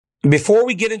Before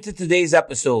we get into today's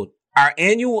episode, our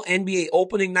annual NBA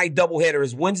opening night doubleheader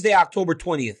is Wednesday, October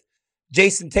 20th.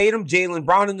 Jason Tatum, Jaylen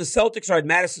Brown, and the Celtics are at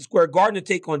Madison Square Garden to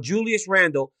take on Julius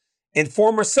Randle and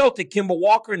former Celtic Kemba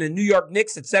Walker and the New York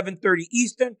Knicks at 7:30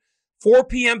 Eastern, 4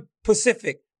 p.m.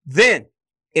 Pacific. Then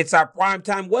it's our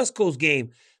primetime West Coast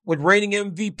game with reigning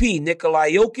MVP Nikola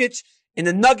Jokic and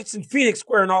the Nuggets in Phoenix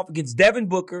squaring off against Devin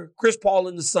Booker, Chris Paul,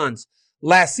 and the Suns,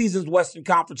 last season's Western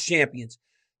Conference champions.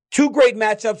 Two great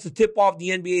matchups to tip off the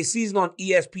NBA season on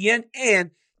ESPN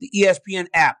and the ESPN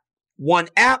app. One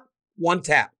app, one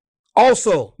tap.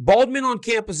 Also, Baldwin on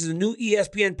Campus is a new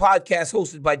ESPN podcast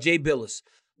hosted by Jay Billis,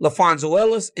 LaFonso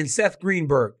Ellis, and Seth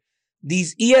Greenberg.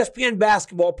 These ESPN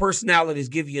basketball personalities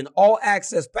give you an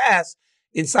all-access pass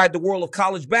inside the world of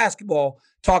college basketball,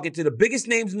 talking to the biggest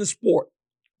names in the sport.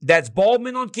 That's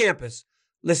Baldwin on Campus.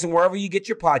 Listen wherever you get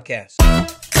your podcasts.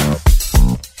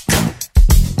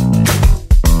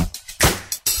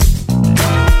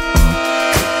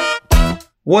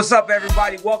 What's up,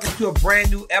 everybody? Welcome to a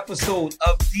brand new episode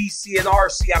of DC and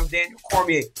RC. I'm Daniel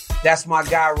Cormier. That's my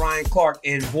guy, Ryan Clark.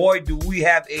 And boy, do we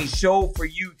have a show for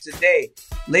you today.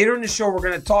 Later in the show, we're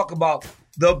going to talk about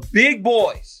the big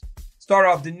boys. Start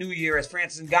off the new year as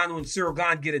Francis Ngannou and Cyril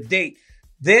Gane get a date.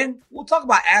 Then we'll talk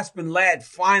about Aspen Ladd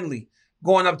finally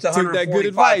going up to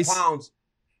 145 pounds.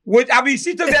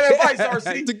 She took that advice,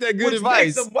 RC. Took that good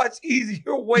advice. Makes a much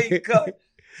easier weight cut.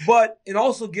 But it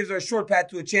also gives her a short path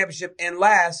to a championship. And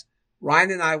last,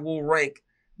 Ryan and I will rank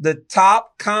the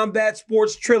top combat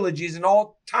sports trilogies in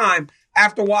all time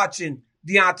after watching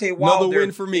Deontay Wilder Another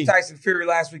win for me. and Tyson Fury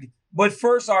last week. But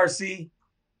first, RC,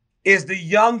 is the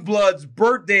Young Bloods'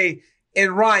 birthday.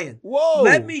 And Ryan, whoa,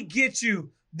 let me get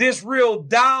you this real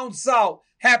down south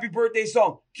happy birthday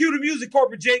song. Cue the music,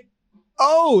 Corporate Jake.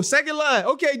 Oh, second line.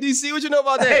 Okay, DC, what you know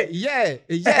about that? Hey. Yeah.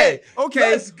 Hey, Okay.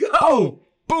 let's go.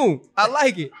 Boom. I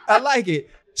like it.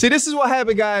 See, this is what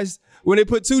happened, guys, when they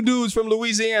put two dudes from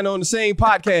Louisiana on the same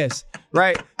podcast,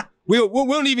 right? We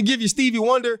don't even give you Stevie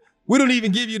Wonder. We don't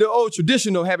even give you the old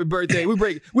traditional happy birthday.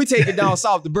 We take it down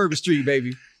south to Bourbon Street,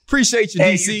 baby. Appreciate you,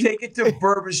 DC. Hey, you take it to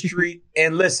Bourbon Street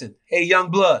and listen. Hey, Young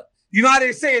Blood. You know how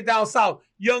they say it down south?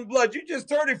 Young Blood, you just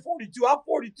turned 42. I'm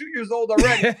 42 years old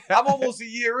already. I'm almost a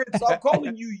year in, so I'm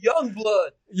calling you Young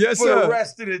Blood Yes, for sir. the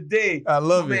rest of the day. I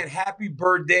love it. Man, happy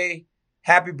birthday.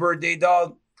 Happy birthday,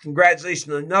 dog.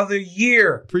 Congratulations. Another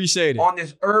year Appreciate it. on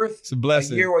this earth. It's a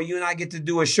blessing. A year where you and I get to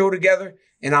do a show together,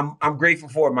 and I'm grateful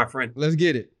for it, my friend. Let's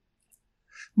get it.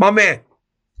 My man.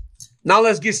 Now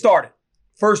let's get started.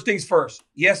 First things first.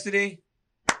 Yesterday,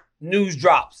 news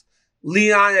drops.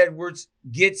 Leon Edwards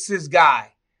gets his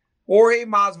guy. Jorge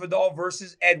Masvidal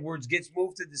versus Edwards gets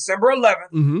moved to December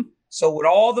 11th. Mm-hmm. So with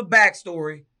all the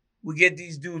backstory, we get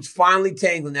these dudes finally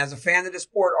tangling. As a fan of the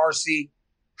sport, RC,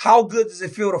 how good does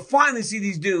it feel to finally see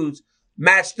these dudes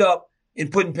matched up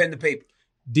and putting pen to paper?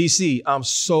 DC, I'm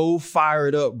so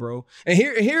fired up, bro. And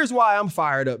here's why I'm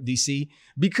fired up, DC.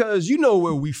 Because you know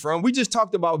where we from. We just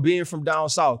talked about being from down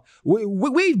south.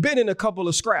 We've been in a couple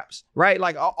of scraps, right?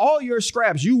 Like all your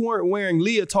scraps, you weren't wearing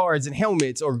leotards and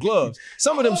helmets or gloves.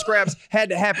 Some of them scraps had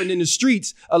to happen in the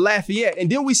streets of Lafayette. And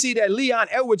then we see that Leon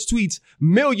Edwards tweets,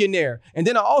 millionaire. And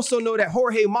then I also know that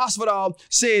Jorge Masvidal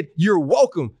said, you're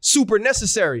welcome, super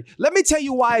necessary. Let me tell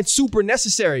you why it's super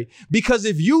necessary. Because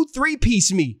if you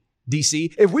three-piece me,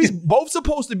 DC, if we both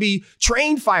supposed to be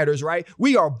trained fighters, right?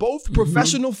 We are both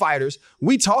professional fighters.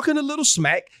 We talking a little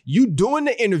smack. You doing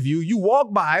the interview. You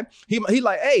walk by. He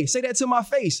like, hey, say that to my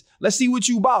face. Let's see what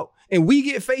you about. And we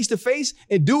get face to face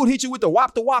and dude hit you with the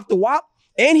whop,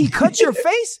 and he cut your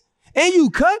face and you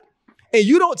cut. And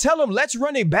you don't tell him, let's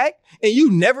run it back, and you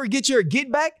never get your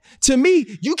get back. To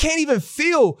me, you can't even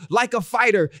feel like a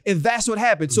fighter if that's what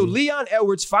happened. So Leon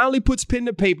Edwards finally puts pen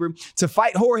to paper to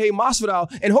fight Jorge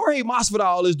Masvidal. And Jorge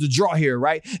Masvidal is the draw here,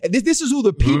 right? And this is who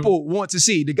the people want to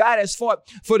see, the guy that's fought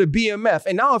for the BMF.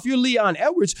 And now if you're Leon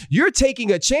Edwards, you're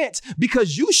taking a chance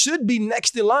because you should be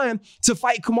next in line to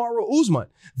fight Kamaru Usman.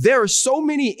 There are so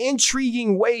many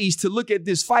intriguing ways to look at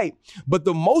this fight, but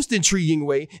the most intriguing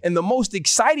way and the most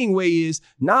exciting way is,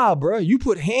 nah, bro, you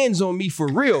put hands on me for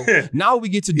real. Now we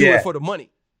get to do it for the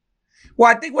money. Well,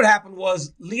 I think what happened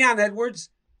was Leon Edwards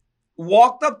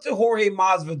walked up to Jorge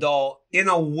Masvidal in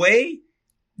a way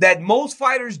that most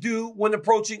fighters do when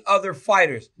approaching other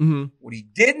fighters. Mm-hmm. What he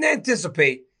didn't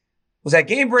anticipate was that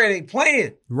Gamebred ain't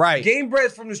playing. Right.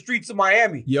 Gamebred's from the streets of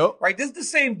Miami. Yep. Right. This is the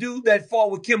same dude that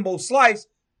fought with Kimbo Slice,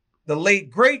 the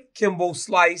late great Kimbo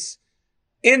Slice,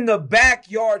 in the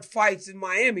backyard fights in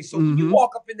Miami. So when you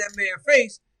walk up in that man's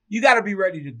face, you got to be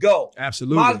ready to go.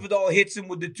 Absolutely. Masvidal hits him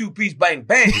with the two-piece bang,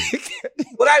 bang.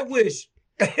 What I wish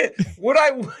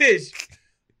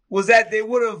was that they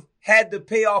would have had to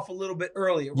pay off a little bit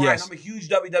earlier. Right? Yes. I'm a huge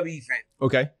WWE fan.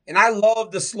 Okay. And I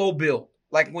love the slow build.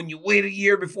 Like when you wait a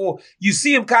year before, you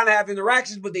see them kind of have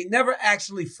interactions, but they never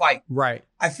actually fight. Right.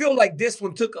 I feel like this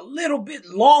one took a little bit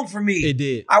long for me. It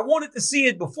did. I wanted to see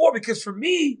it before because for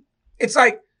me, it's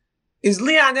like, is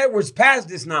Leon Edwards past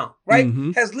this now, right?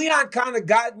 Mm-hmm. Has Leon kind of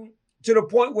gotten to the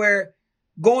point where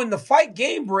going to fight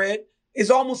Gamebred is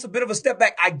almost a bit of a step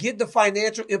back? I get the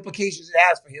financial implications it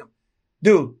has for him.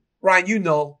 Dude, Ryan, you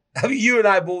know, I mean, you and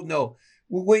I both know.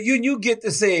 When you get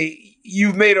to say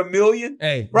you've made $1 million,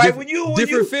 hey, right?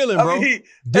 Different feeling, bro.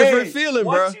 Different feeling,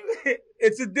 bro.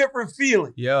 It's a different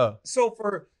feeling. Yeah. So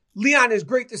for Leon, it's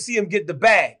great to see him get the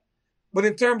bag, but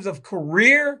in terms of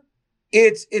career,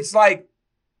 it's like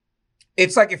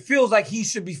it feels like he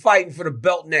should be fighting for the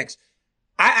belt next.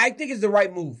 I think it's the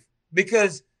right move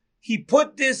because he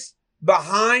put this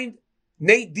behind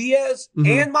Nate Diaz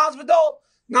and Masvidal.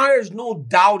 Now there's no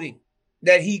doubting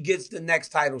that he gets the next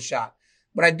title shot.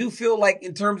 But I do feel like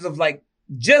in terms of like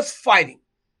just fighting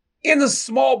in a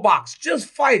small box, just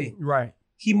fighting, right?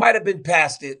 He might have been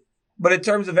past it. But in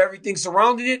terms of everything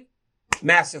surrounding it,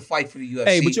 massive fight for the UFC.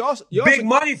 Hey, but you big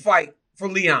money fight for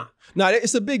Leon. Now,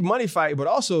 it's a big money fight, but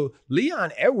also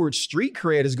Leon Edwards' street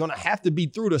cred is going to have to be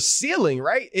through the ceiling,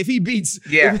 right? If he beats,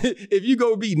 if you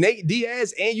go beat Nate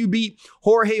Diaz and you beat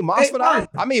Jorge Masvidal,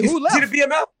 I mean, who left? See the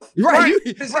BMF, right?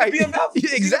 Right. BMF.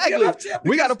 Exactly.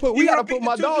 We got to put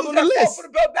my dog on the list. For the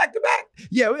belt back to back.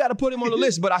 Yeah, we got to put him on the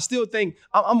list. But I still think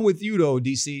I'm with you though,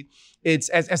 DC. It's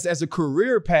as a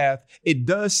career path, it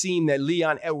does seem that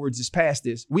Leon Edwards is past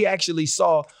this. We actually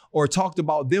saw or talked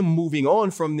about them moving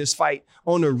on from this fight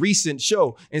on a recent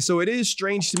show. And so it is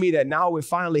strange to me that now it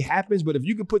finally happens. But if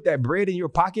you can put that bread in your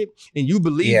pocket and you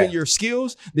believe in your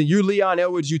skills, then you're Leon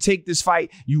Edwards. You take this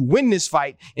fight, you win this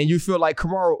fight, and you feel like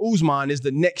Kamaru Usman is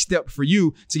the next step for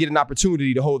you to get an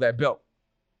opportunity to hold that belt.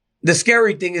 The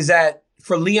scary thing is that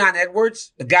for Leon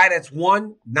Edwards, the guy that's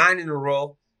won 9 in a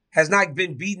row, has not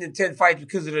been beaten in 10 fights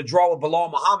because of the draw with Bilal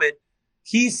Muhammad,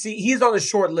 he's on the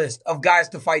short list of guys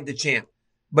to fight the champ.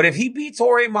 But if he beats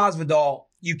Jorge Masvidal,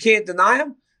 you can't deny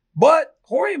him. But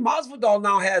Jorge Masvidal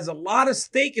now has a lot of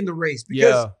stake in the race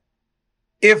because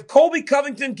if Colby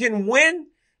Covington can win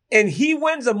and he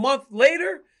wins a month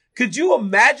later, could you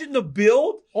imagine the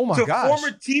build to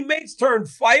former teammates turn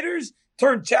fighters,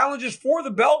 turn challengers for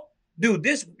the belt? Dude,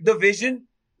 this division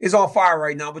is on fire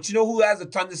right now. But you know who has a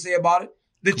ton to say about it?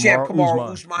 The champ,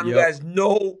 Kamaru Usman, who has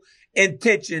no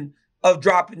intention of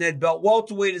dropping that belt.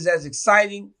 Welterweight is as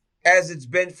exciting as it's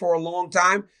been for a long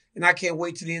time, and I can't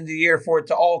wait to the end of the year for it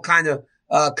to all kind of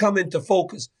come into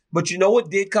focus. But you know what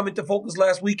did come into focus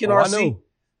last week in RC?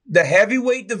 The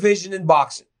heavyweight division in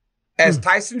boxing, as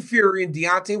Tyson Fury and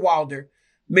Deontay Wilder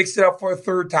mixed it up for a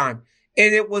third time.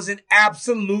 And it was an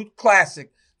absolute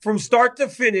classic. From start to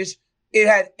finish, it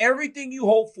had everything you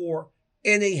hope for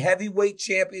in a heavyweight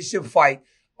championship fight.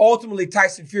 Ultimately,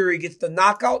 Tyson Fury gets the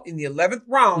knockout in the 11th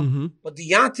round, but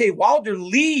Deontay Wilder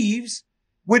leaves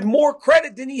with more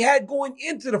credit than he had going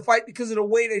into the fight because of the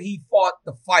way that he fought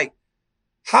the fight.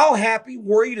 How happy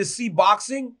were you to see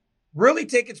boxing really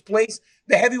take its place,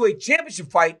 the heavyweight championship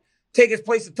fight take its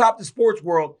place atop the sports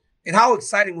world? And how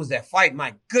exciting was that fight?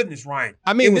 My goodness, Ryan.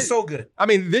 I mean, it was so good. I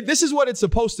mean, this is what it's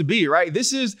supposed to be, right?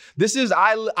 This is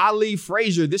Ali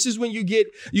Frazier. This is when you get,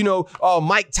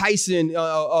 Mike Tyson,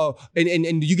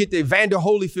 and you get the Evander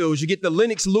Holyfields, you get the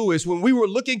Lennox Lewis. When we were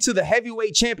looking to the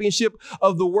heavyweight championship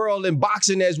of the world in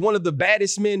boxing as one of the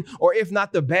baddest men, or if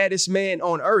not the baddest man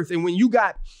on earth. And when you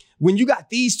got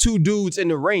these two dudes in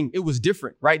the ring, it was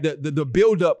different, right? The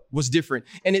buildup was different.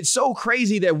 And it's so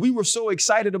crazy that we were so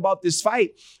excited about this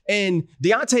fight. And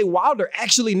Deontay Wilder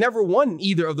actually never won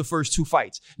either of the first two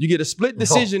fights. You get a split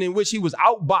decision in which he was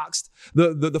outboxed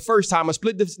the first time, a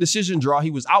split decision draw.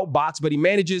 He was outboxed, but he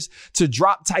manages to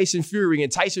drop Tyson Fury,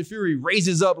 and Tyson Fury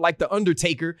raises up like the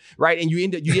Undertaker, right? And you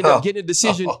end up getting a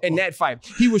decision in that fight.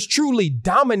 He was truly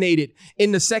dominated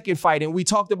in the second fight. And we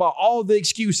talked about all the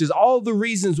excuses, all the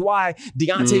reasons why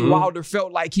Deontay Wilder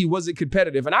felt like he wasn't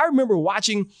competitive. And I remember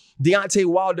watching Deontay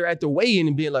Wilder at the weigh-in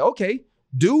and being like, okay,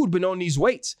 dude been on these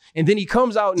weights. And then he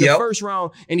comes out in the first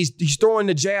round and he's throwing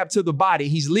the jab to the body.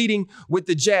 He's leading with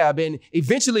the jab. And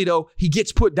eventually, though, he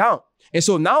gets put down. And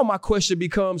so now my question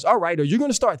becomes, all right, are you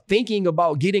going to start thinking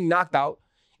about getting knocked out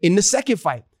in the second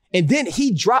fight? And then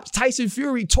he drops Tyson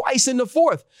Fury twice in the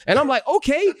fourth. And I'm like,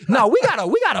 okay, now we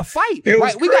gotta fight,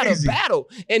 right? We gotta battle.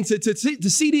 And to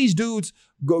see these dudes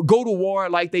go to war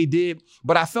like they did.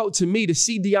 But I felt, to me, to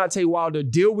see Deontay Wilder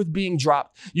deal with being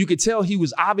dropped, you could tell he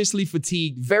was obviously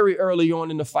fatigued very early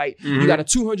on in the fight. You got a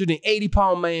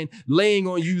 280-pound man laying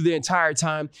on you the entire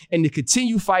time, and to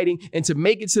continue fighting and to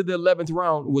make it to the 11th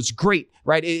round was great,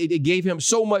 right? It gave him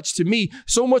so much, to me,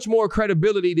 so much more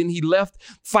credibility than he left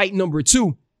fight number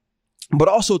 2. But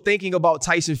also thinking about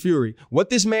Tyson Fury, what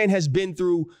this man has been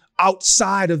through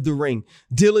outside of the ring,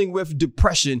 dealing with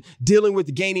depression, dealing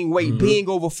with gaining weight, being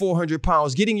over 400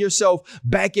 pounds, getting yourself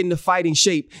back into fighting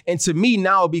shape. And to me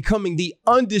now becoming the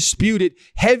undisputed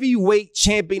heavyweight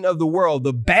champion of the world,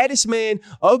 the baddest man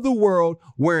of the world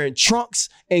wearing trunks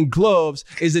and gloves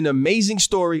is an amazing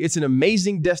story. It's an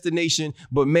amazing destination.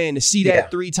 But man, to see that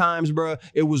 3 times, bro,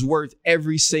 it was worth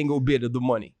every single bit of the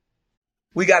money.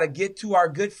 We got to get to our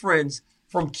good friends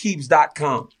from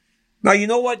Keeps.com. Now, you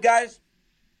know what, guys?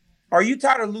 Are you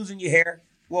tired of losing your hair?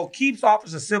 Well, Keeps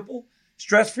offers a simple,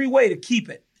 stress-free way to keep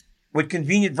it. With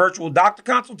convenient virtual doctor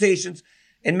consultations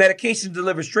and medications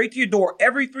delivered straight to your door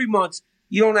every 3 months,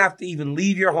 you don't have to even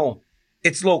leave your home.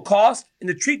 It's low cost, and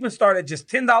the treatments start at just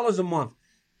 $10 a month.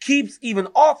 Keeps even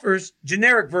offers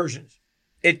generic versions.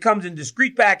 It comes in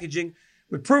discreet packaging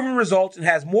with proven results and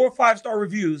has more 5-star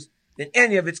reviews than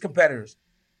any of its competitors.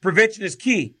 Prevention is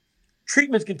key.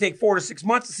 Treatments can take 4 to 6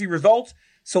 months to see results,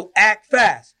 so act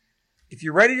fast. If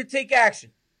you're ready to take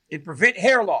action and prevent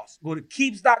hair loss, go to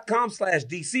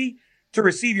Keeps.com/DC to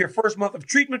receive your first month of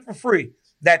treatment for free.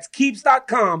 That's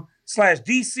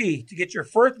Keeps.com/DC to get your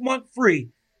first month free.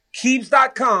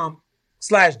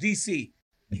 Keeps.com/DC.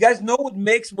 You guys know what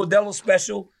makes Modelo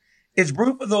special? It's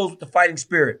brewed for those with the fighting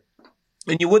spirit.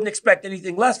 And you wouldn't expect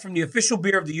anything less from the official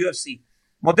beer of the UFC.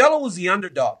 Modelo was the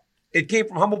underdog. It came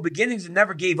from humble beginnings and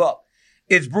never gave up.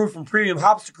 It's brewed from premium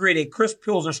hops to create a crisp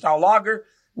Pilsner-style lager,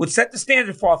 which set the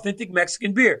standard for authentic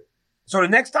Mexican beer. So the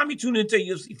next time you tune into a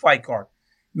UFC fight card,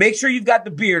 make sure you've got the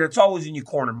beer that's always in your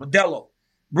corner. Modelo,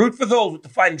 brewed for those with the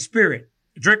fighting spirit.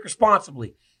 Drink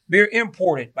responsibly. Beer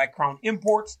imported by Crown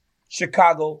Imports,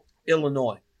 Chicago,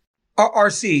 Illinois.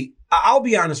 RC, I'll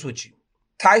be honest with you.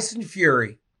 Tyson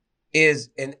Fury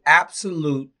is an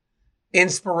absolute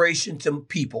inspiration to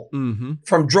people,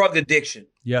 from drug addiction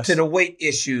to the weight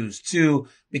issues to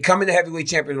becoming the heavyweight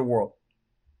champion of the world.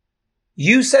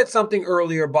 You said something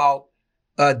earlier about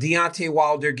Deontay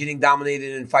Wilder getting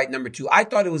dominated in fight number 2. I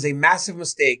thought it was a massive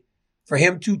mistake for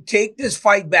him to take this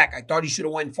fight back. I thought he should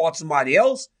have went and fought somebody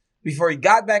else before he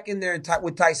got back in there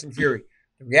with Tyson Fury.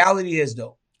 The reality is,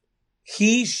 though,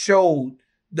 he showed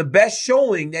the best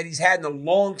showing that he's had in a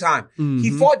long time. He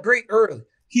fought great early.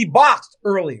 He boxed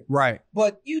earlier. Right.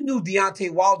 But you knew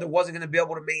Deontay Wilder wasn't going to be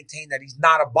able to maintain that. He's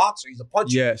not a boxer. He's a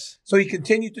puncher. Yes. So he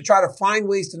continued to try to find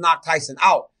ways to knock Tyson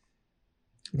out.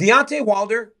 Deontay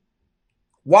Wilder,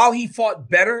 while he fought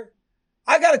better,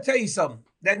 I got to tell you something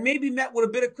that may be met with a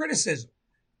bit of criticism,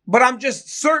 but I'm just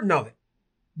certain of it.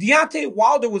 Deontay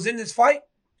Wilder was in this fight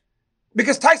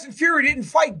because Tyson Fury didn't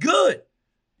fight good.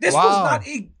 This was not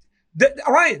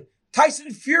Ryan,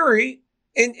 Tyson Fury,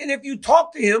 and if you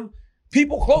talk to him,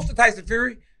 people close to Tyson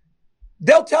Fury,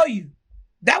 they'll tell you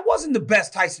that wasn't the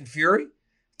best Tyson Fury.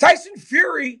 Tyson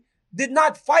Fury did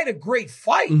not fight a great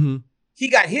fight. He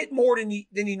got hit more than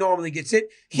he normally gets hit.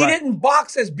 He didn't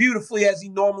box as beautifully as he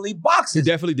normally boxes.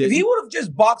 He definitely did. If he would have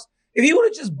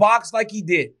just boxed like he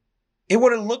did, it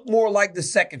would have looked more like the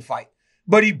second fight.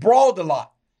 But he brawled a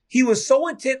lot. He was so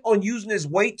intent on using his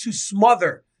weight to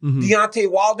smother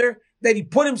Deontay Wilder that he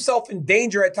put himself in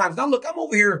danger at times. Now, look, I'm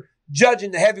over here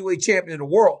judging the heavyweight champion of the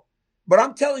world, but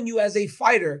I'm telling you as a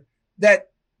fighter that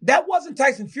wasn't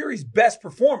Tyson Fury's best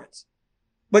performance.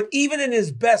 But even in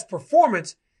his best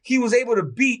performance, he was able to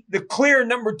beat the clear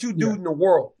number 2 dude in the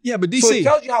world. Yeah, but DC. So it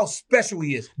tells you how special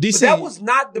he is. DC, but that was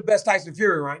not the best Tyson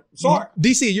Fury, right? I'm sorry.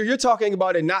 DC, you're talking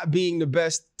about it not being the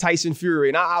best Tyson Fury.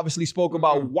 And I obviously spoke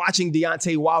about watching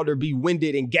Deontay Wilder be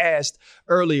winded and gassed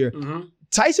earlier.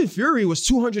 Tyson Fury was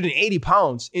 280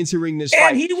 pounds entering this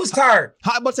fight. And he was tired.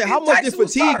 How much does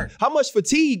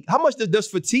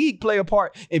fatigue play a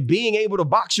part in being able to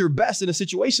box your best in a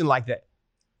situation like that?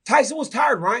 Tyson was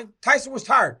tired, Ryan. Tyson was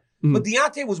tired. But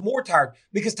Deontay was more tired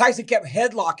because Tyson kept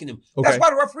headlocking him. Okay. That's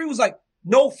why the referee was like,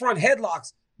 no front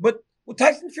headlocks. But what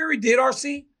Tyson Fury did,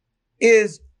 RC,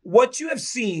 is what you have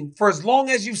seen for as long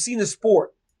as you've seen the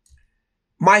sport.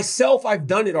 Myself, I've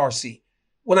done it, RC.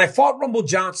 When I fought Rumble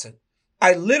Johnson,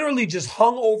 I literally just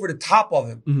hung over the top of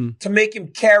him to make him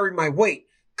carry my weight,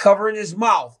 covering his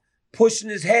mouth, pushing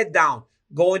his head down,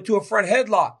 going to a front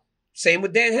headlock. Same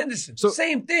with Dan Henderson.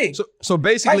 Same thing. So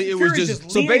basically, Tyson it was Fury's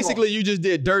just so basically you just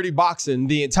did dirty boxing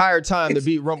the entire time to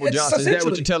beat Rumble Johnson. Is that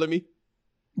what you're telling me?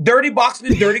 Dirty boxing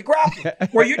and dirty grappling,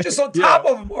 where you're just on top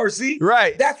of him, RC.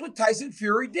 Right. That's what Tyson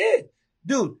Fury did.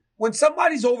 Dude, when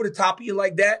somebody's over the top of you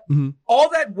like that, all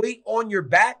that weight on your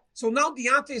back. So now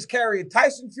Deontay is carrying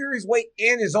Tyson Fury's weight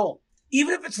and his own,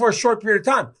 even if it's for a short period of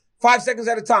time, 5 seconds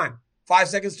at a time. 5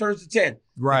 seconds turns to 10.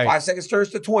 Right. 5 seconds turns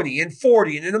to 20 and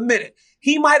 40 and in a minute.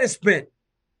 He might have spent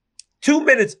 2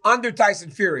 minutes under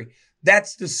Tyson Fury.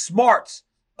 That's the smarts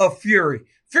of Fury.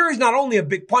 Fury's not only a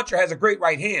big puncher, has a great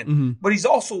right hand, but he's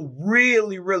also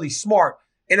really, really smart.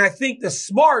 And I think the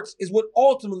smarts is what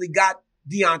ultimately got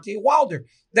Deontay Wilder.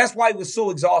 That's why he was so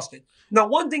exhausted. Now,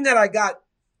 one thing that I got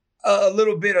a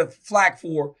little bit of flack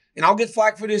for, and I'll get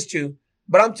flack for this too,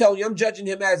 but I'm telling you, I'm judging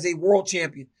him as a world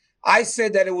champion. I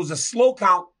said that it was a slow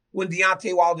count when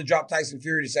Deontay Wilder dropped Tyson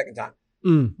Fury the second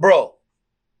time. Bro,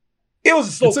 it was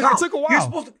a slow count. It took a while. You're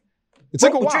supposed to,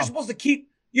 You're supposed to keep,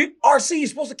 RC, you're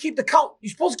supposed to keep the count.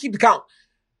 You're supposed to keep the count.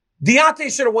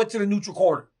 Deontay should have went to the neutral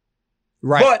corner.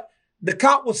 Right. But the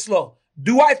count was slow.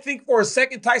 Do I think for a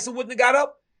second Tyson wouldn't have got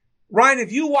up? Ryan,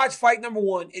 if you watch fight number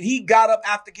one and he got up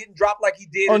after getting dropped like he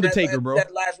did Undertaker, in bro.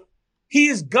 that last one, he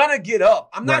is going to get up.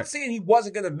 I'm not saying he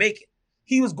wasn't going to make it.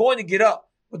 He was going to get up,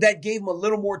 but that gave him a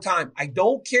little more time. I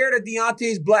don't care that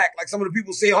Deontay's black, like some of the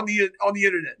people say on the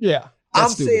internet. Yeah. I'm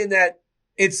saying that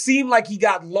it seemed like he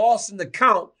got lost in the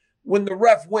count when the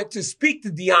ref went to speak to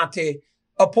Deontay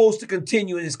opposed to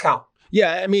continuing his count.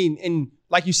 Yeah, I mean, and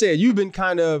like you said, you've been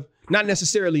kind of not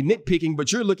necessarily nitpicking,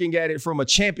 but you're looking at it from a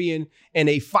champion and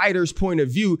a fighter's point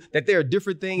of view, that there are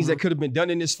different things that could have been done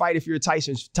in this fight if you're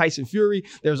Tyson Fury.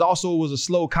 There's also was a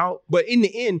slow count. But in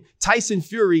the end, Tyson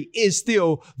Fury is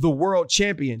still the world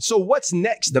champion. So what's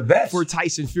next for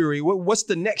Tyson Fury? What's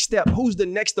the next step? Who's the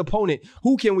next opponent?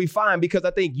 Who can we find? Because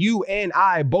I think you and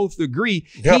I both agree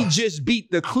he just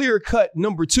beat the clear-cut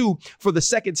number 2 for the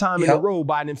second time in a row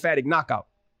by an emphatic knockout.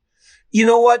 You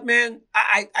know what, man?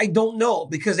 I don't know,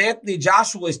 because Anthony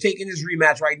Joshua is taking his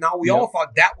rematch right now. We all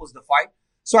thought that was the fight.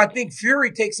 So I think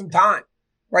Fury takes some time,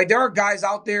 right? There are guys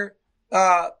out there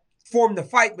for him to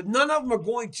fight, but none of them are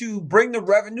going to bring the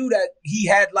revenue that he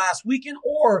had last weekend,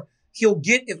 or he'll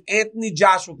get if Anthony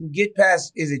Joshua can get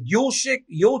past, is it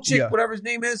Yulchik, whatever his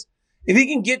name is? If he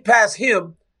can get past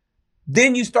him,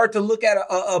 then you start to look at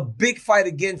a big fight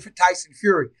again for Tyson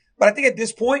Fury. But I think at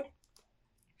this point,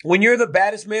 when you're the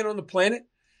baddest man on the planet,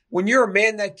 when you're a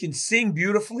man that can sing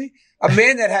beautifully, a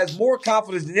man that has more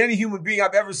confidence than any human being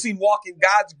I've ever seen walking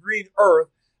God's green earth.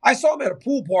 I saw him at a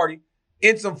pool party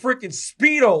in some freaking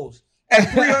Speedos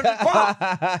at 300 pounds.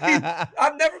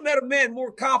 I've never met a man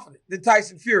more confident than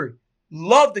Tyson Fury.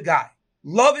 Love the guy.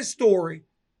 Love his story.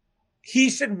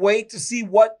 He should wait to see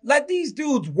let these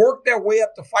dudes work their way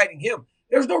up to fighting him.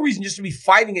 There's no reason just to be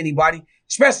fighting anybody,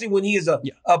 especially when he is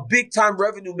a big time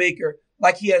revenue maker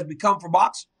like he has become for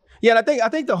boxing. Yeah, and I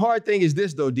think the hard thing is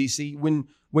this, though, DC.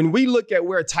 When we look at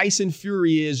where Tyson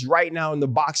Fury is right now in the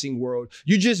boxing world,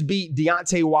 you just beat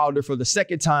Deontay Wilder for the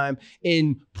second time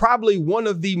in probably one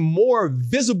of the more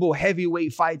visible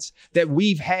heavyweight fights that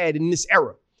we've had in this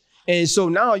era. And so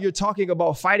now you're talking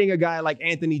about fighting a guy like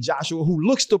Anthony Joshua, who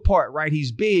looks the part, right?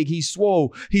 He's big, he's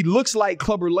swole, he looks like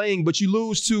Clubber Lang, but you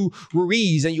lose to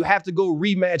Ruiz and you have to go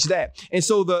rematch that. And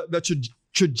so the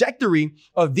trajectory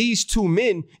of these two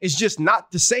men is just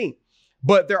not the same.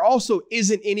 But there also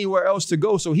isn't anywhere else to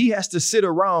go. So he has to sit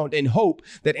around and hope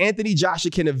that Anthony Joshua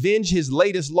can avenge his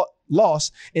latest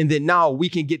loss. And then now we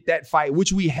can get that fight,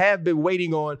 which we have been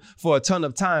waiting on for a ton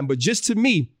of time. But just to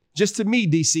me,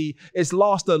 DC, it's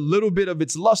lost a little bit of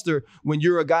its luster when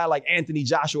you're a guy like Anthony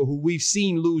Joshua, who we've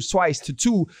seen lose twice to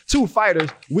two fighters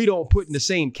we don't put in the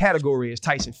same category as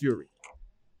Tyson Fury.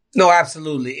 No,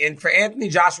 absolutely. And for Anthony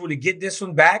Joshua to get this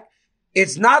one back,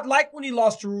 it's not like when he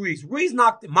lost to Ruiz. Ruiz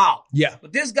knocked him out. Yeah.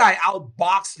 But this guy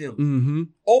outboxed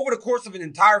him over the course of an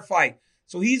entire fight.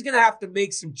 So he's going to have to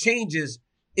make some changes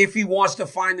if he wants to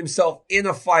find himself in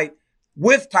a fight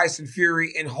with Tyson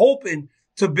Fury and hoping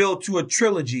to build to a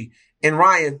trilogy. And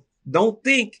Ryan, don't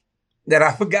think that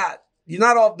I forgot. You're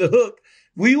not off the hook.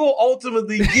 We will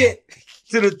ultimately get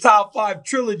to the top 5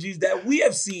 trilogies that we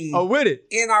have seen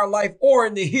in our life or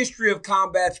in the history of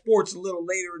combat sports a little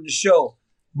later in the show.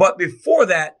 But before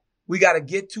that, we got to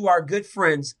get to our good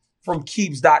friends from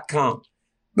Keeps.com.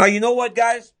 Now, you know what,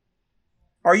 guys?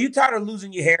 Are you tired of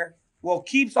losing your hair? Well,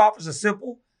 Keeps offers a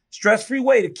simple, stress-free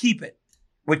way to keep it.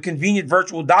 With convenient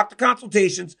virtual doctor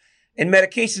consultations and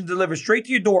medications delivered straight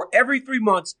to your door every 3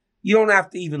 months, you don't have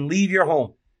to even leave your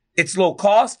home. It's low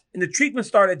cost, and the treatments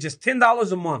start at just $10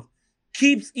 a month.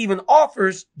 Keeps even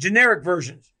offers generic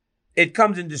versions. It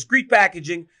comes in discreet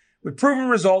packaging with proven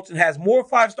results and has more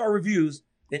 5-star reviews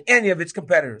than any of its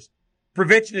competitors.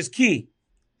 Prevention is key.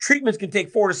 Treatments can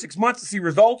take 4 to 6 months to see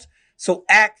results, so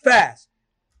act fast.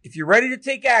 If you're ready to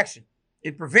take action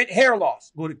and prevent hair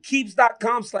loss, go to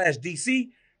keeps.com/DC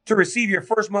to receive your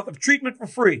first month of treatment for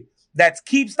free. That's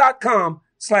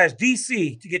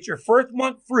keeps.com/DC to get your first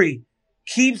month free.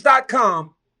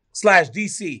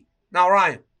 Keeps.com/DC. Now,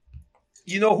 Ryan,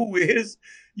 you know who is?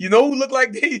 You know who look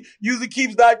like they using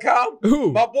Keeps.com?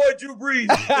 Who? My boy Drew Brees.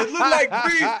 It looked like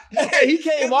Brees. Hey, he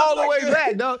came all the way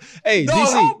back, dog. Hey, no,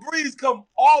 DC. how Brees come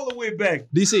all the way back?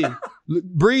 DC.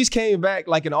 Brees came back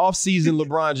like an off-season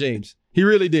LeBron James. He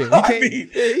really did.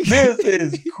 This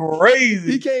is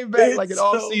crazy. He came back like an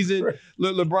off-season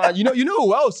LeBron. You know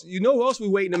who else? You know who else we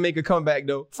waiting to make a comeback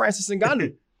though? Francis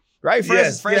Ngannou. Right?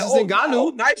 Francis Ngannou.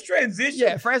 Oh, nice transition.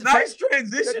 Yeah, nice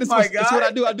transition, my guy. That's what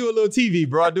I do. I do a little TV,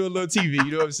 bro. I do a little TV. You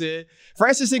know what I'm saying?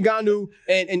 Francis Ngannou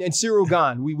and Ciryl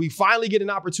Gane. We finally get an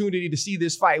opportunity to see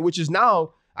this fight, which is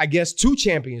now, I guess, 2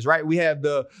 champions, right? We have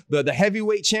the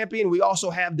heavyweight champion. We also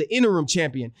have the interim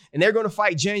champion, and they're going to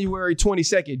fight January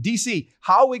 22nd. DC,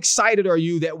 how excited are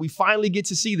you that we finally get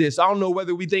to see this? I don't know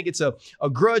whether we think it's a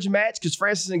grudge match because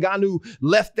Francis Ngannou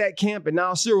left that camp, and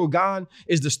now Ciryl Gane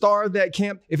is the star of that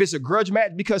camp. If it's a grudge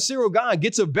match, because Ciryl Gane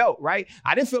gets a belt, right?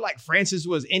 I didn't feel like Francis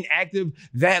was inactive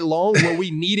that long when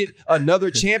we needed another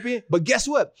champion. But guess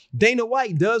what? Dana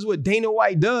White does what Dana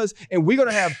White does, and we're going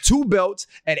to have 2 belts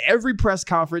at every press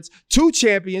conference. 2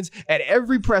 champions at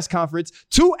every press conference,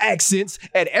 2 accents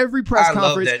at every press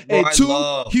conference, and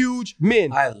 2 huge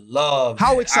men. I love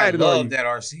How excited are you? I love that,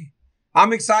 RC.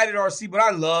 I'm excited, RC, but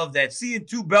I love that. Seeing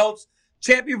 2 belts,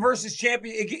 champion versus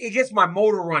champion, it gets my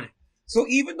motor running. So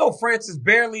even though Francis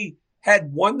barely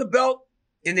had won the belt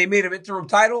and they made him interim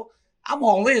title, I'm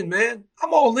all in, man.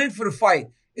 I'm all in for the fight.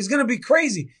 It's going to be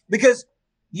crazy because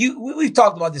we've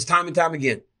talked about this time and time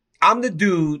again. I'm the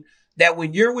dude that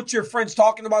when you're with your friends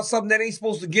talking about something that ain't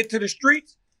supposed to get to the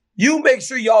streets, you make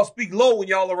sure y'all speak low when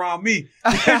y'all around me.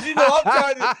 Because,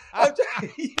 I'm trying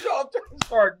to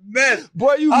start mess.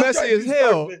 Boy, you messy as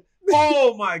hell.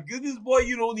 Oh, my goodness, boy,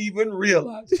 you don't even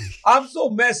realize. I'm so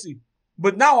messy.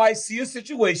 But now I see a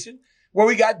situation where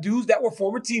we got dudes that were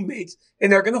former teammates, and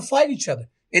they're going to fight each other.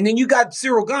 And then you got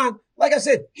Ciryl Gane. Like I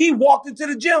said, he walked into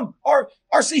the gym.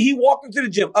 RC, he walked into the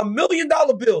gym. $1 million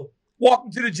bill walked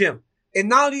into the gym. And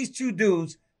now these 2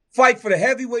 dudes fight for the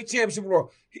heavyweight championship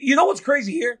world. You know what's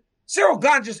crazy here? Ciryl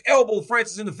Gane just elbowed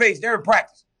Francis in the face. They're in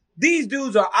practice. These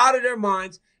dudes are out of their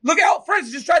minds. Look at how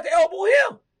Francis just tried to elbow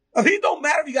him. It don't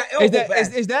matter if you got elbow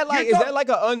back. Is that like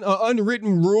an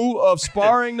unwritten rule of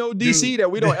sparring, no, DC,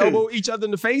 that we don't elbow each other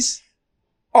in the face?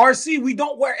 RC, we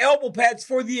don't wear elbow pads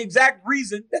for the exact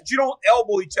reason that you don't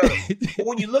elbow each other. But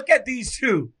when you look at these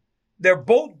 2, they're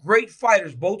both great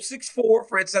fighters, both 6'4".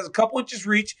 Francis has a couple inches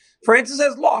reach. Francis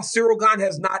has lost. Ciryl Gane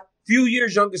has not. Few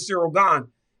years younger Ciryl Gane.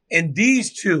 And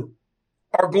these 2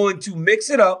 are going to mix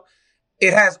it up.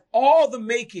 It has all the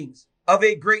makings of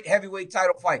a great heavyweight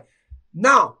title fight.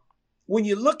 Now, when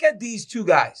you look at these 2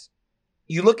 guys,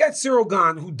 you look at Ciryl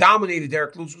Gane, who dominated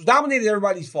Derek Lewis, who's dominated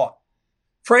everybody he's fought.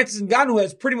 Francis Ngannou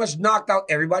has pretty much knocked out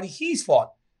everybody he's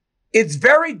fought. It's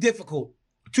very difficult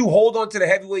to hold on to the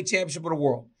heavyweight championship of the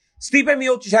world. Stipe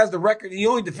Miocic has the record, and he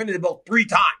only defended it about 3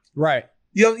 times. Right.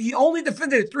 He only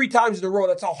defended it 3 times in a row.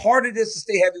 That's how hard it is to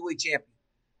stay heavyweight champion.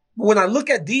 But when I look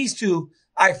at these 2,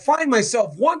 I find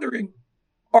myself wondering,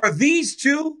 are these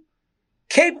 2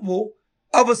 capable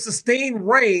of a sustained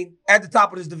reign at the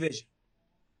top of this division?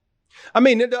 I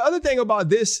mean, the other thing about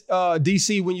this,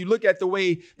 DC, when you look at the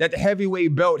way that the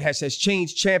heavyweight belt has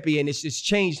changed champion, it's just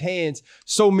changed hands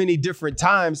so many different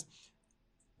times.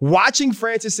 Watching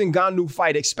Francis Ngannou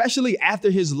fight, especially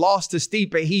after his loss to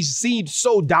Stipe, he seemed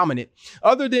so dominant.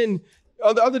 Other than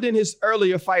his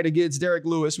earlier fight against Derek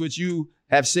Lewis, which you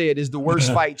have said is the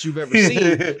worst fight you've ever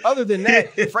seen. Other than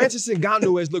that, Francis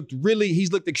Ngannou has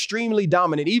looked extremely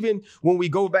dominant. Even when we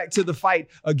go back to the fight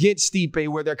against Stipe,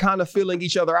 where they're kind of filling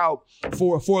each other out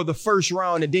for the first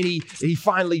round, and then he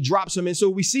finally drops him. And so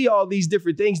we see all these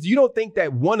different things. You don't think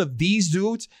that one of these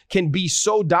dudes can be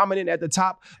so dominant at the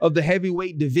top of the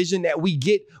heavyweight division that we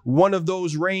get one of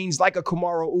those reigns like a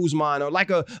Kamaru Usman or like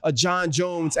a John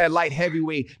Jones at light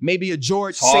heavyweight, maybe a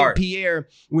George St. Pierre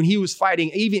when he was fighting,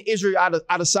 even Israel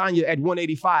Adesanya at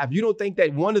 185. You don't think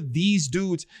that one of these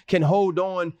dudes can hold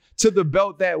on to the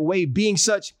belt that way, being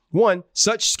such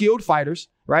skilled fighters,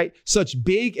 right? Such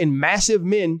big and massive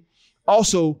men,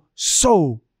 also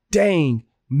so dang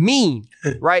mean,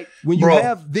 right? When you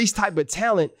have this type of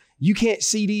talent, you can't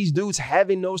see these dudes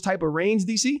having those type of reigns,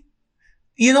 DC?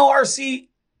 You know, RC,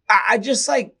 I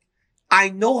I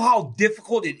know how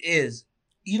difficult it is.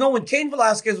 You know, when Cain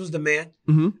Velasquez was the man,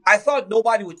 I thought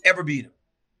nobody would ever beat him.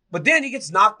 But then he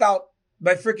gets knocked out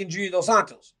by freaking Junior Dos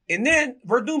Santos. And then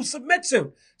Verdum submits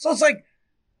him. So it's like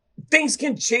things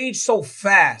can change so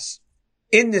fast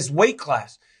in this weight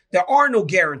class. There are no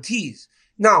guarantees.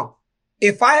 Now,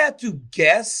 if I had to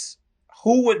guess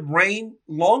who would reign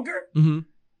longer,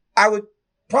 I would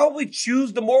probably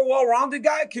choose the more well-rounded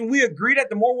guy. Can we agree that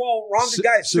the more well-rounded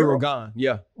guy is Cyril Gane?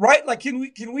 Yeah. Right? Like, can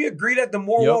we agree that the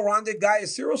more well-rounded guy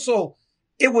is Cyril? So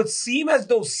it would seem as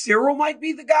though Cyril might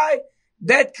be the guy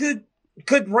that could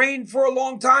reign for a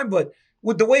long time. But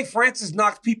with the way Francis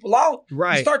knocks people out,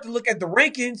 you start to look at the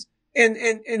rankings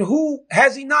and who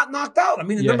has he not knocked out? I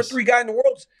mean, the number 3 guy in the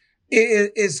world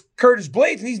is Curtis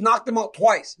Blades, and he's knocked him out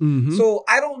twice. So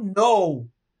I don't know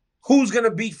who's going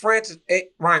to beat Francis. Hey,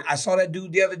 Ryan, I saw that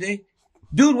dude the other day.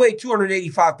 Dude weighed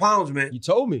 285 pounds, man. You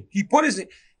told me. He put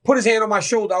his hand on my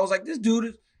shoulder. I was like, this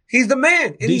dude, he's the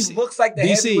man. And he looks like the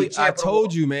heavyweight champion. I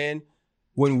told you, man,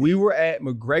 when we were at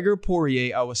McGregor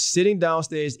Poirier, I was sitting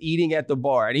downstairs eating at the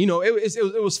bar. And, you know,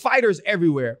 it was fighters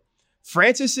everywhere.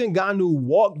 Francis Ngannou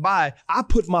walked by. I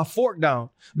put my fork down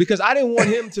because I didn't want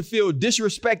him to feel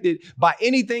disrespected by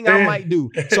anything I might do.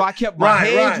 So I kept my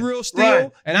hands real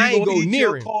still, and I ain't go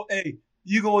near him. Hey,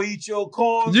 you gonna eat your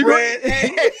cornbread? You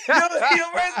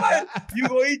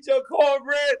gonna eat your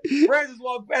cornbread? Francis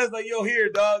walked past like, yo, here,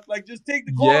 dog. Like, just take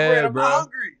the cornbread. I'm not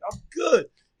hungry. I'm good.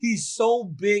 He's so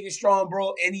big and strong,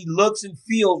 bro, and he looks and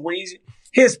feels when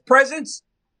his presence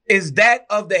is that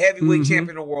of the heavyweight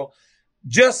champion of the world.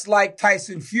 Just like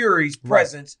Tyson Fury's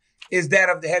presence is that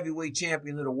of the heavyweight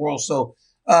champion of the world. So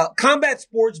combat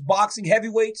sports, boxing,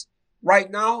 heavyweights, right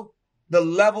now, the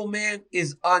level, man,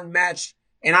 is unmatched.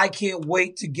 And I can't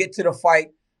wait to get to the fight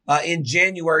in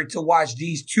January to watch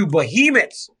these two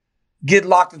behemoths get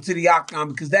locked into the octagon,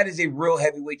 because that is a real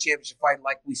heavyweight championship fight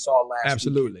like we saw last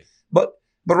week. But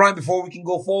Ryan, before we can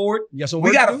go forward,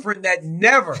 we got a friend that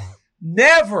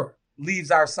never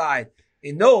leaves our side.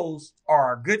 And those are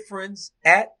our good friends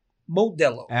at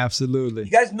Modelo. Absolutely. You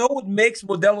guys know what makes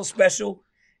Modelo special?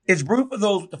 It's brewed for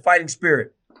those with the fighting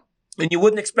spirit. And you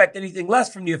wouldn't expect anything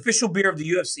less from the official beer of the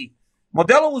UFC.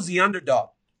 Modelo was the underdog.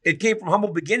 It came from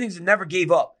humble beginnings and never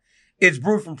gave up. It's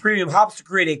brewed from premium hops to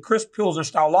create a crisp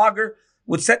Pilsner-style lager,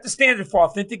 which set the standard for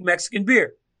authentic Mexican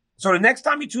beer. So the next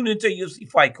time you tune into a UFC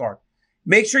fight card,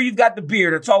 make sure you've got the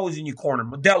beer that's always in your corner.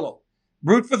 Modelo,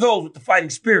 brewed for those with the fighting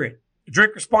spirit.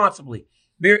 Drink responsibly.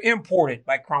 Beer imported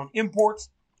by Crown Imports,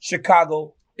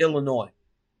 Chicago, Illinois.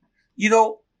 You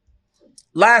know,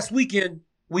 last weekend,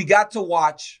 we got to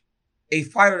watch a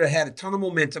fighter that had a ton of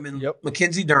momentum in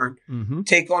Mackenzie Dern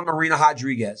take on Marina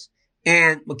Rodriguez.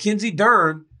 And Mackenzie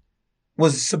Dern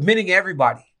was submitting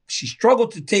everybody. She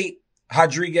struggled to take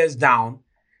Rodriguez down.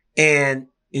 And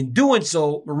in doing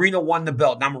so, Marina won the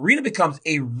belt. Now, Marina becomes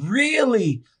a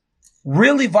really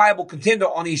viable contender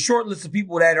on a short list of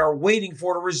people that are waiting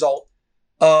for the result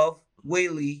of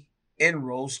Weili and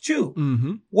Rose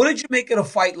 2. What did you make of the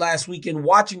fight last weekend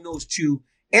watching those two,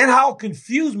 and how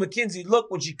confused Mackenzie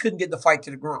looked when she couldn't get the fight to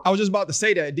the ground? I was just about to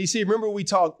say that. DC, remember we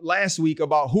talked last week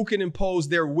about who can impose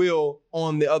their will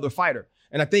on the other fighter.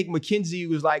 And I think Mackenzie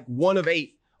was like 1 of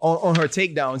 8 on her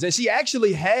takedowns. And she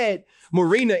actually had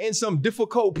Marina in some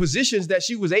difficult positions that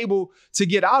she was able to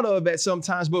get out of at some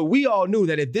times. But we all knew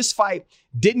that if this fight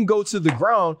didn't go to the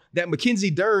ground, that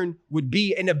Mackenzie Dern would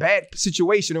be in a bad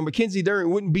situation, or Mackenzie Dern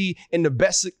wouldn't be in the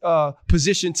best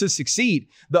position to succeed.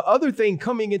 The other thing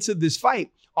coming into this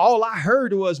fight, all I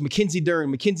heard was Mackenzie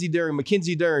Dern, Mackenzie Dern,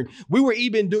 Mackenzie Dern. We were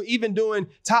even doing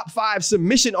top 5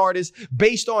 submission artists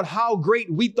based on how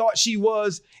great we thought she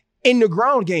was in the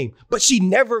ground game, but she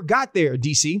never got there,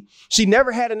 DC. She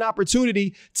never had an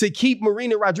opportunity to keep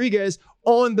Marina Rodriguez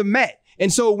on the mat.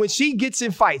 And so when she gets in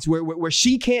fights where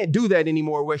she can't do that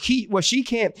anymore, where she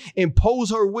can't impose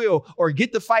her will or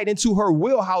get the fight into her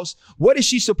wheelhouse, what is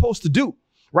she supposed to do?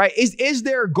 Right? Is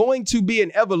there going to be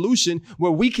an evolution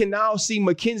where we can now see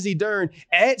Mackenzie Dern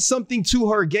add something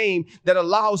to her game that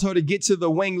allows her to get to the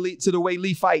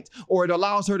Weili fight, or it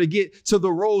allows her to get to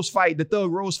the Rose fight, the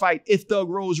Thug Rose fight, if Thug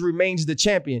Rose remains the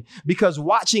champion? Because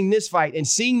watching this fight and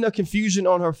seeing the confusion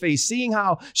on her face, seeing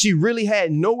how she really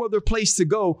had no other place to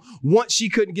go once she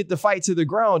couldn't get the fight to the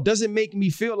ground, doesn't make me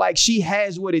feel like she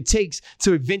has what it takes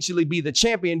to eventually be the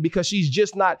champion, because she's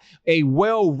just not a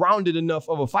well-rounded enough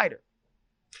of a fighter.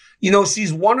 You know,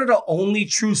 she's one of the only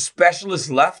true specialists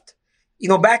left. You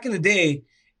know, back in the day,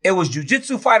 it was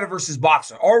jiu-jitsu fighter versus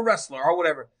boxer or wrestler or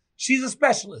whatever. She's a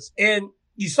specialist. And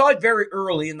you saw it very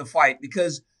early in the fight,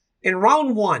 because in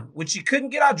round 1, when she couldn't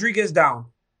get Rodriguez down,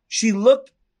 she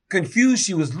looked confused.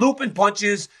 She was looping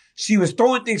punches. she was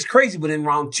throwing things crazy, but in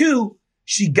round 2,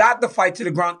 she got the fight to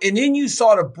the ground. And then you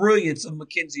saw the brilliance of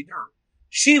Mackenzie Dern.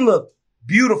 She looked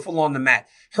beautiful on the mat.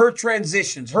 Her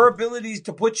transitions, her abilities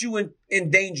to put you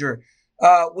in danger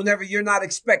whenever you're not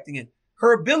expecting it.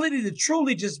 Her ability to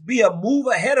truly just be a move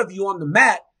ahead of you on the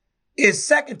mat is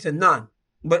second to none.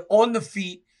 But on the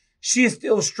feet, she is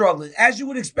still struggling, as you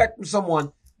would expect from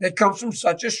someone that comes from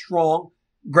such a strong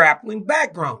grappling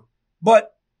background.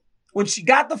 But when she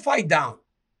got the fight down,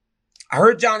 I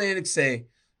heard Jon Anik say,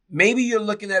 maybe you're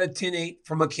looking at a 10-8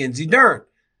 for Mackenzie Dern.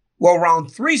 Well,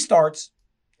 round 3 starts,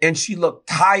 and she looked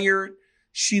tired.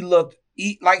 She looked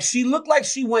like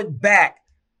she went back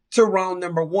to round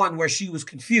number 1 where she was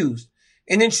confused.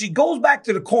 And then she goes back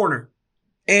to the corner,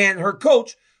 and her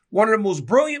coach, one of the most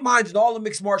brilliant minds in all of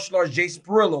mixed martial arts, Jason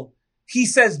Parillo, he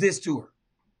says this to her.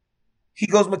 He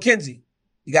goes, Mackenzie,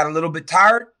 you got a little bit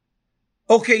tired?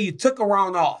 Okay, you took a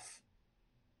round off.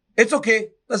 It's okay.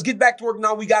 Let's get back to work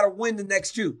now. We got to win the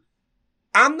next 2.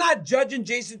 I'm not judging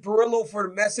Jason Parillo for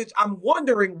the message. I'm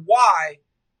wondering why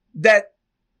that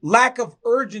lack of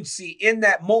urgency in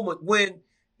that moment when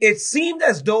it seemed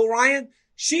as though, Ryan,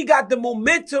 she got the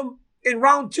momentum in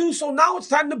round 2. So now it's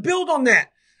time to build on that.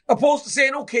 Opposed to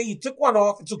saying, okay, you took one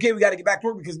off. It's okay. We got to get back to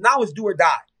work because now it's do or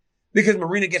die. Because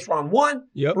Marina gets round 1.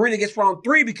 Yep. Marina gets round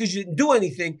 3 because you didn't do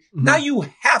anything. Mm-hmm. Now you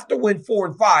have to win 4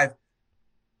 and 5.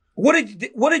 What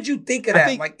did you think of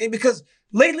that? Because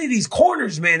lately these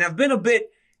corners, man, have been a bit,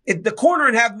 the corner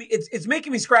and it's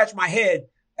making me scratch my head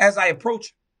as I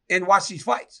approach and watch these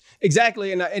fights.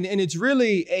 Exactly. And it's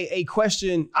really a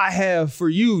question I have for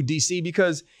you, DC,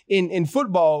 because in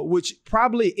football, which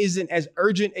probably isn't as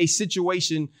urgent a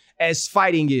situation as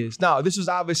fighting is. Now, this was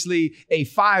obviously a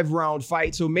 5-round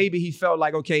fight. So maybe he felt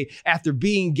like, okay, after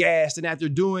being gassed and after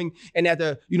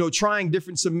trying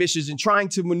different submissions and trying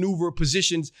to maneuver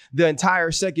positions the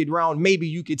entire second round, maybe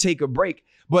you could take a break.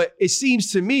 But it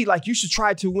seems to me like you should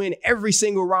try to win every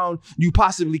single round you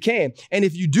possibly can. And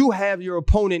if you do have your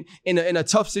opponent in a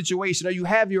tough situation, or you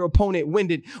have your opponent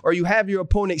winded, or you have your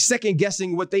opponent second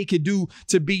guessing what they could do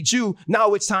to beat you,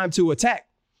 now it's time to attack.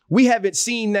 We didn't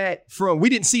see that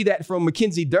from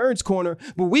Mackenzie Dern's corner,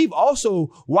 but we've also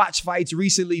watched fights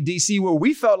recently, DC, where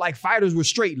we felt like fighters were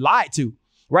straight lied to.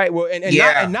 Right. Well,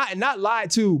 not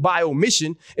lied to by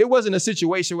omission. It wasn't a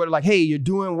situation where they're like, hey, you're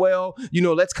doing well.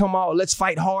 Let's come out. Let's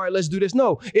fight hard. Let's do this.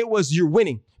 No, it was you're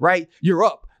winning. Right. You're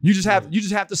up. You just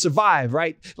have to survive.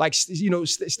 Right. Like,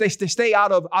 stay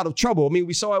out of trouble. I mean,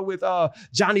 we saw it with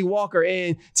Johnny Walker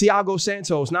and Thiago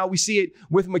Santos. Now we see it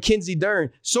with Mackenzie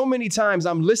Dern. So many times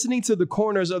I'm listening to the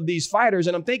corners of these fighters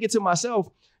and I'm thinking to myself,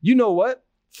 you know what?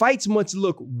 Fights must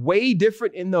look way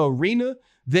different in the arena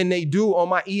than they do on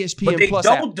my ESPN Plus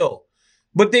app.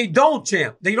 But they don't,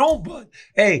 champ. They don't, but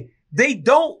hey, they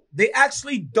don't. They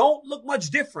actually don't look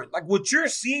much different. Like what you're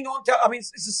seeing on television, I mean,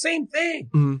 it's the same thing.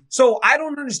 Mm-hmm. So I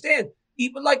don't understand.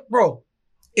 Even like, bro,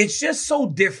 it's just so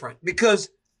different because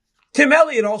Tim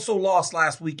Elliott also lost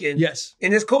last weekend. Yes.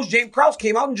 And his coach, James Krause,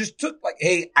 came out and just took like,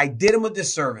 hey, I did him a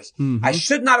disservice. Mm-hmm. I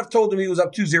should not have told him he was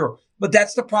up 2-0. But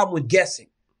that's the problem with guessing.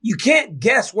 You can't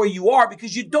guess where you are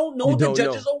because you don't know what the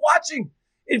judges are watching.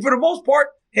 And for the most part,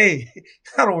 hey,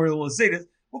 I don't really want to say this,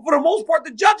 but for the most part,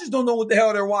 the judges don't know what the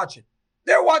hell they're watching.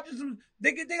 They're watching some,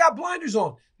 they got blinders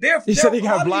on. They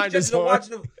got blinders on.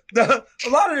 A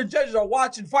lot of the judges are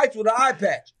watching fights with an eye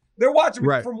patch. They're watching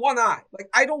from one eye. Like,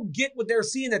 I don't get what they're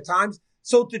seeing at times.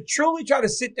 So to truly try to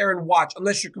sit there and watch,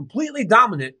 unless you're completely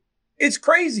dominant, it's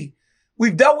crazy.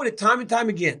 We've dealt with it time and time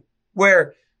again,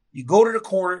 where you go to the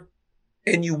corner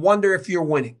and you wonder if you're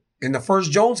winning. In the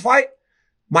first Jones fight,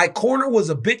 my corner was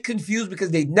a bit confused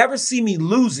because they'd never see me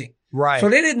losing. Right. So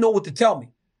they didn't know what to tell me.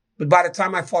 But by the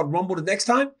time I fought Rumble the next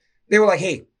time, they were like,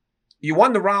 hey, you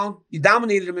won the round. You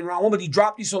dominated him in round 1, but he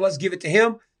dropped you, so let's give it to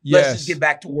him. Yes. Let's just get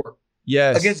back to work.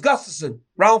 Yes. Against Gustafsson,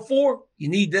 round 4, you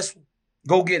need this one.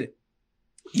 Go get it.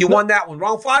 You won that one.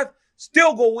 Round 5,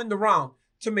 still go win the round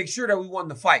to make sure that we won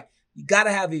the fight. You got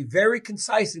to have a very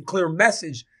concise and clear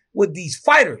message with these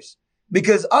fighters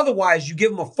because otherwise you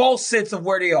give them a false sense of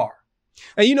where they are.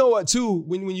 And you know what, too,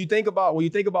 when you think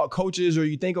about coaches or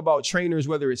you think about trainers,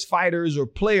 whether it's fighters or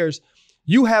players,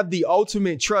 you have the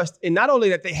ultimate trust in not only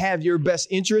that they have your best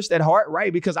interest at heart,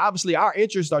 right? Because obviously our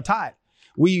interests are tied.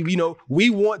 We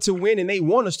want to win and they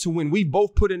want us to win. We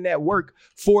both put in that work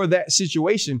for that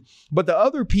situation. But the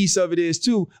other piece of it is,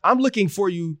 too, I'm looking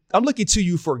to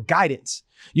you for guidance.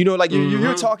 Like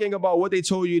you're talking about what they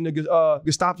told you in the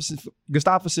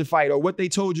Gustafsson fight or what they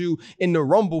told you in the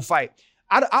Rumble fight.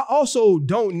 I also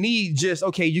don't need just,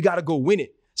 okay, you got to go win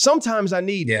it. Sometimes I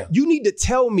need, you need to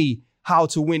tell me how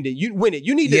to win it.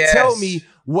 You need to tell me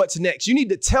what's next. You need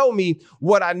to tell me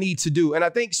what I need to do. And I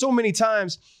think so many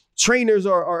times trainers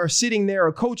are sitting there,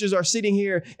 or coaches are sitting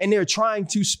here, and they're trying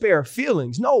to spare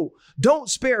feelings. No, don't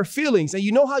spare feelings. And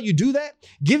you know how you do that?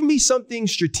 Give me something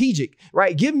strategic,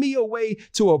 right? Give me a way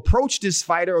to approach this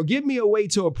fighter, or give me a way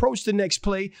to approach the next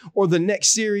play or the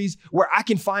next series where I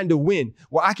can find a win,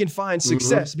 where I can find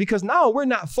success. Because now we're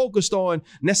not focused on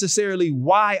necessarily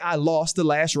why I lost the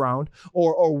last round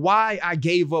or why I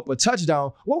gave up a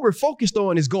touchdown. What we're focused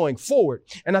on is going forward.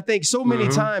 And I think so many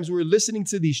times we're listening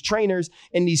to these trainers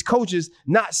and these coaches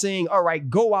not saying, all right,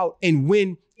 go out and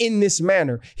win in this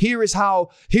manner. Here is how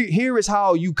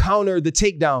you counter the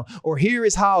takedown, or here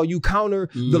is how you counter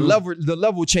the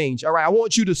level change. All right, I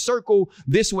want you to circle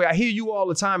this way. I hear you all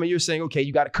the time, and you're saying, okay,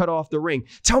 you got to cut off the ring.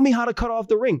 Tell me how to cut off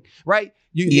the ring, right?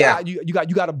 You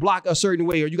got to block a certain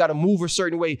way, or you got to move a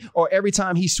certain way, or every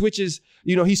time he switches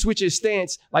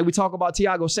stance, like we talk about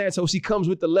Thiago Santos, he comes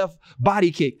with the left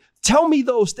body kick. Tell me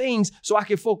those things so I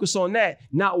can focus on that,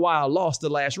 not why I lost the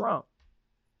last round.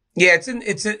 Yeah, it's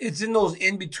in those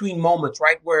in between moments,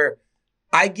 right, where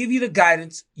I give you the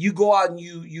guidance, you go out and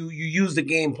you use the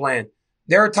game plan.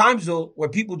 There are times though where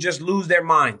people just lose their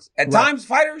minds. At times,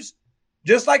 fighters,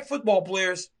 just like football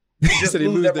players, just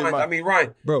lose their minds. I mean,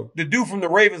 Ryan, bro, the dude from the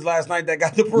Ravens last night that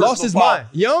got the personal lost his mind.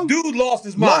 Young dude lost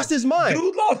his mind.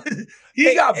 Dude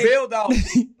he got bailed out.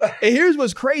 And here's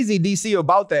what's crazy, DC,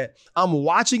 about that. I'm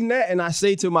watching that and I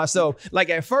say to myself, like,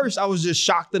 at first I was just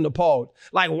shocked and appalled.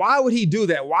 Like, why would he do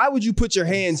that? Why would you put your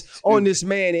hands on this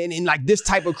man in like this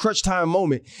type of crunch time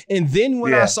moment? And then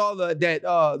when I saw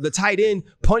the tight end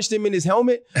punched him in his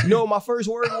helmet, you know what my first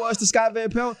word was to Scott Van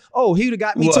Pelt? Oh, he would have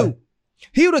got me too.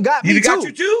 He would have got me too. Got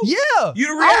you too? Yeah. You'd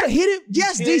have I would have hit him.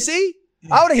 Yes, DC.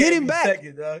 I would have hit him back.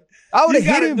 I would have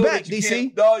hit him back,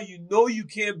 DC. No, you know you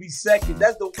can't be second.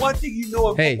 That's the one thing you know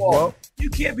in football. Well,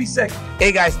 you can't be second.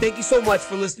 Hey, guys, thank you so much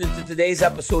for listening to today's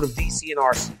episode of DC and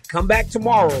RC. Come back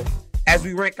tomorrow as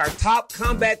we rank our top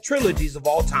combat trilogies of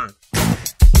all time.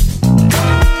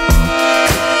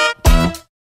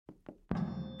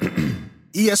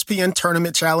 ESPN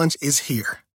Tournament Challenge is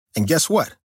here. And guess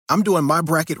what? I'm doing my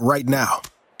bracket right now.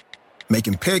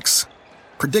 Making picks,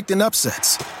 predicting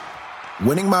upsets,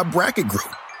 winning my bracket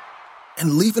group,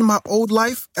 and leaving my old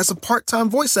life as a part-time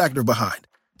voice actor behind.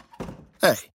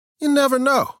 Hey, you never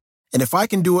know. And if I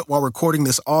can do it while recording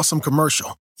this awesome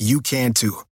commercial, you can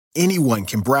too. Anyone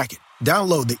can bracket.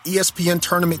 Download the ESPN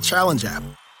Tournament Challenge app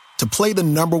to play the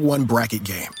 #1 bracket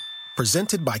game.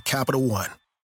 Presented by Capital One.